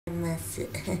。藤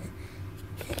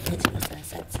子さん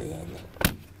撮影ね。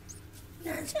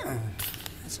なんじゃん。はい。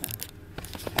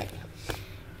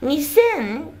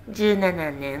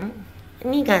2017年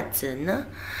2月の、は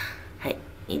い、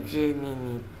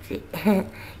12日。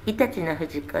イタチのふ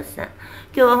じこさん。今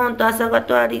日は本当朝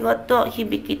方ありがとう。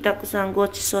響きたくさんご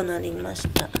ちそうになりまし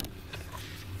た。よ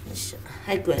いしょ。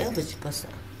はい、行くわよ、ふじこさ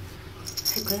ん。はい、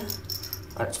行くわよ。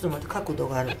あ、ちょっと待って、角度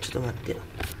がある。ちょっと待ってよ。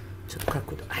ちょっと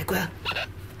角度。はい、行くわよ。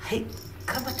はい、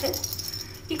頑張って。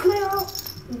行くわよ。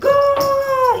ゴ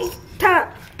ー！いった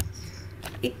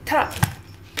いった。は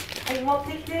い、持っ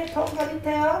てきて。とんがりた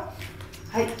よ。は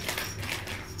い。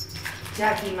ジ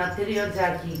ャーキー待ってるよ、ジ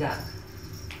ャーキーが。はい、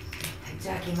ジ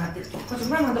ャーキー待ってる。こっち、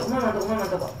ママのとこ、ママのとこ、ママ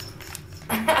のとこ。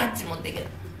あっち持ってける。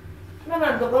マ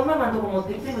マのとこ、ママのとこ持っ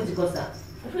てきて、藤子さん。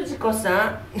藤子さん。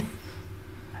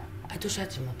あ、どうしあっ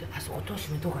ち持って、あそこ戸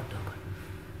閉めとかったらあか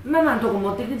ん。ママのとこ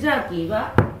持ってきて、ジャーキー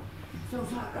は。そう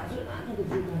そう、あかん、それなんで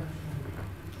自分。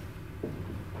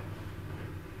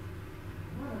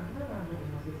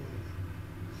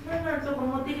ママのとこ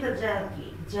持ってきたジャーキ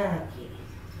ー、ジャーキー。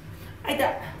あいた。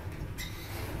は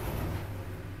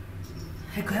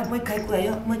い、これもう一回行くわ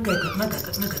よ。もう一回行く。もう一回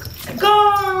行く。もう一回行く。ゴー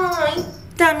ン！いっ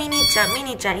た、ミニちゃん、ミ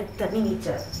ニちゃん、いった、ミニち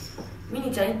ゃん。ミ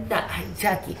ニちゃん、いった。はい、ジ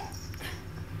ャーキー。は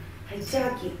い、ジ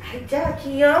ャーキー。はい、ジャーキ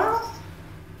ーよ。は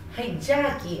い、ジ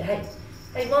ャーキー。はい。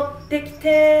はい、持ってき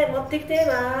て、持ってきて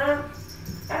わ。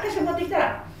私持ってきた。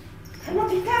はい、持っ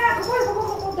てきた。ここ、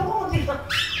どこ持ってきた。どこ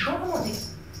持ってき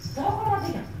た。どこ持っ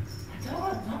てきた。どこ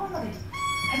持ってきた。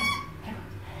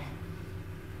は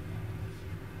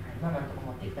い、ママのとこ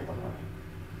持ってきたところで。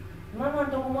ママ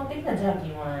のとこ持ってきたジャーキ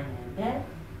ーもらえんねんで。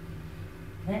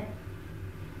ね。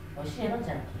おいしいやろ、ジ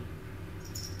ャー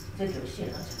キー。ジャーキーおいしいや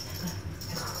ろ、ジャー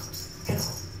キー。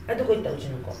はい、どこ行った、うち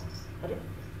の子。あれ。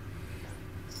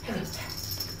はい、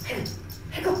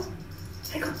ゴー！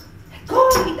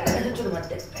いった。ちょっと待っ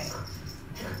て。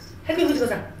はい、藤子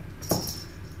さん。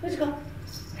藤子。はい、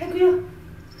行くよ。はい、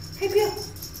行くよ。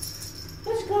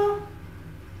藤子。はい、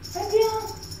行くよ。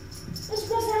藤子さ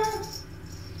ん。は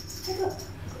い、行く。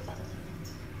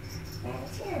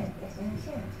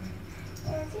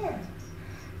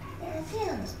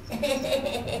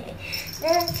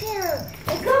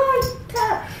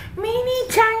ミニ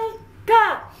ちゃんいった。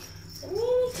ミニ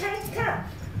ちゃんいった。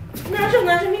な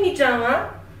じミニちゃん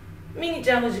は？ミニ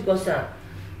ちゃん、藤子さん。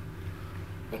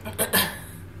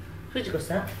藤子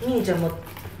さん、ミニちゃんも、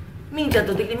ミニちゃん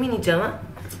取ってきて、ミニちゃんは？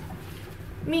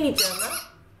ミニちゃんは？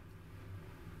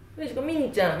藤子、ミ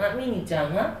ニちゃんは？ミニちゃ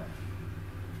んは？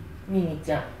ミニ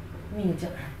ちゃん、ミニちゃ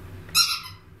ん。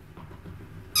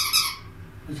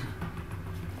藤子。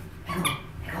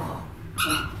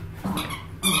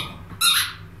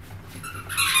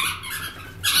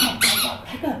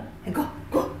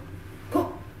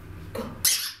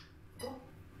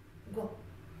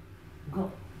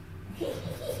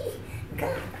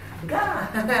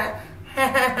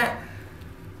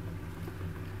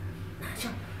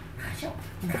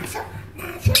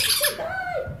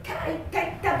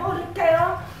ボールいった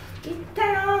よ。いった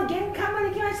よ。玄関ま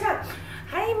で来ました。は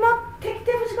い、持ってき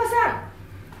て、藤子さん。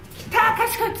来た、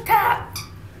賢い、来た。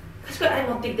賢い、はい、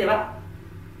持ってきては。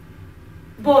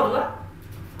ボールは？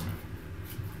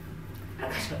あ、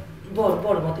賢い。ボ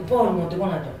ール持ってこ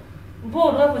ないと。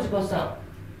ボールは藤子さ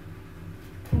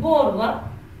ん。ボールは？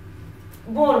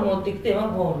ボール持ってきては、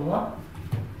ボールは？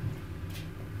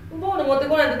ボール持って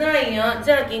こないとないよ。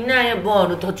ジャーキーないよ、ボー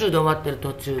ル。途中で終わってる、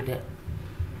途中で。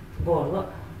ボールは？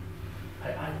あ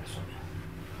れ、そうよ。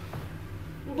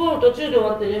ボール途中で終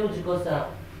わってるよ、藤子さ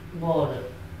ん。ボール。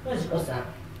藤子さん。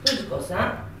藤子さ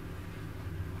ん。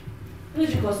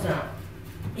藤子さん。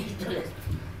一人です。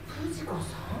藤子さん。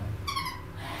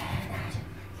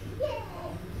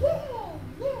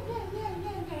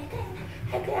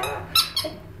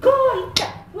ゴー！いった。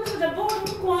藤子ちゃん、ボー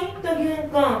ル向こう行った、玄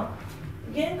関。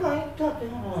玄関行ったって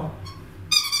ほら。は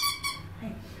い、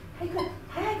はい、行こう。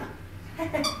早い行こ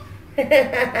う。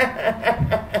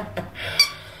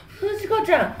藤子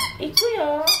ちゃん、行くよ。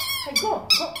はい、ゴー、行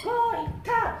っ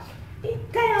た。行っ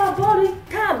たよ、ボール行っ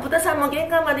た。豚さんも玄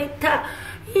関まで行った。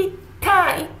行った。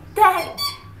はい、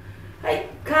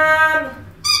カーム。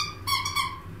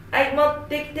はい、持っ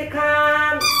てきて、カ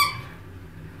ーム。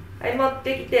はい、持っ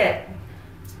てきて。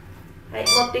はい、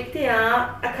持ってきてよ。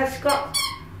あ、賢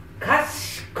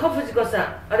藤子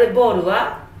さん。あれ、ボール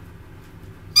は？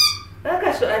あ、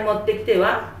賢い。はい、持ってきて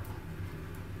は。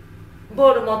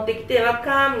ボール持ってきては。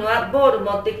カームは？ボール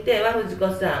持ってきては、藤子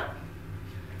さ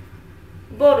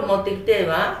ん。ボール持ってきて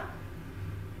は。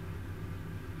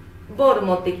ボール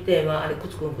持ってきては。あれ、く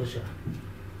つくんくしょ。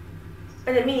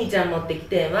あれ、ミニちゃん持ってき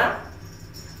ては。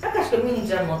赤しこミニ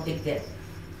ちゃん持ってきて。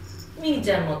ミニ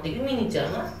ちゃん持ってきて。ミニちゃ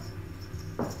んは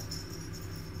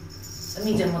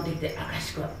ミニちゃん持ってきて。赤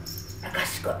しこ赤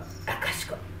しこ赤し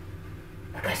こ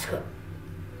赤しこ。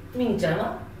ミニちゃん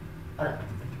はあら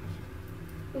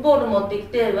ボール持ってき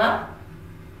ては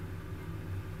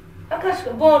赤し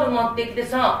こボール持ってきて。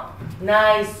そう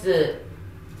ナイス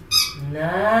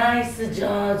ナイス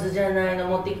上手じゃないの。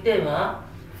持ってきては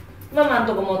ママん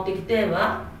とこ持ってきて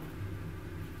は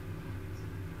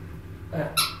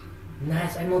ナイ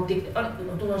ス。持ってきて。あれ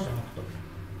どうしたの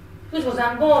藤子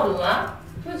さんボールは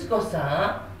藤子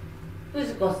さん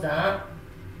藤子さ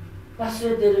ん忘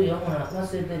れてるよ。ほら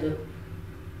忘れてる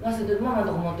忘れてる。ママの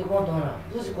とこ持ってこんと。ほら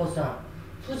藤子さん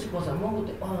藤子さん持っ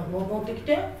て持ってき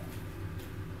て。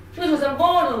藤子さん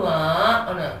ボールは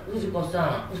あら藤子さ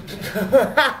ん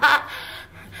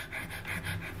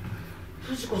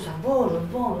藤子さんボール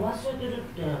忘れてるっ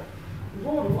て。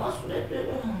ボール忘れてる。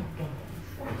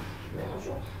なんでし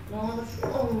ょう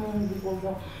藤子さ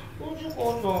ん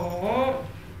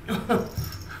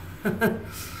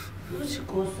藤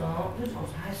子さん藤子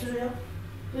さんはいするよ。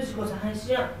藤子さんはい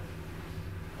しよう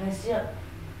はいしよう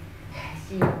はい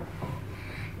しよ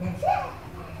うなんしよ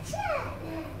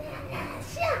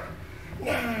うな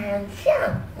んしよ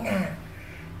う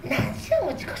なんしよ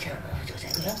う藤子さん藤子さん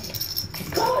いくよ。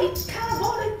ゴーいったボ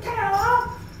ールいったよ。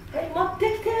はい持って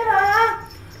きてよ。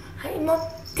はい持っ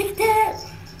てきて。は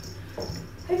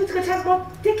い藤子ちゃん持っ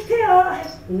てきてよ。はい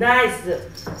ナイス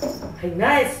はい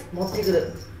ナイス。持ってく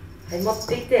るはい持っ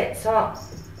てきて。そうは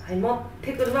い持っ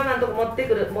てくる。ママのとこ持って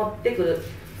くる持ってくる。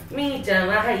ミニちゃん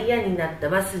ははい嫌になった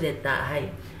忘れた。は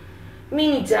いミ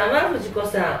ニちゃんは藤子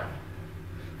さ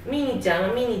んミニちゃん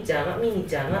はミニちゃんはミニ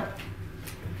ちゃんは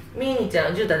ミニちゃん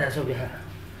は絨毯で遊びはら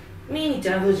ミニち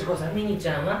ゃん藤子さんミニち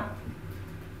ゃんは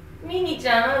ミニち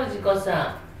ゃんは藤子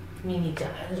さんミニちゃ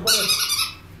ん藤子さん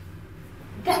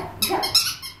ガッガッ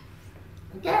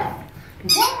ガッガッ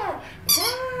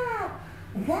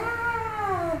ガッ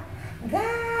ガッガ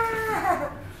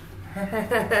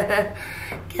ッ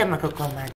今日もここまで。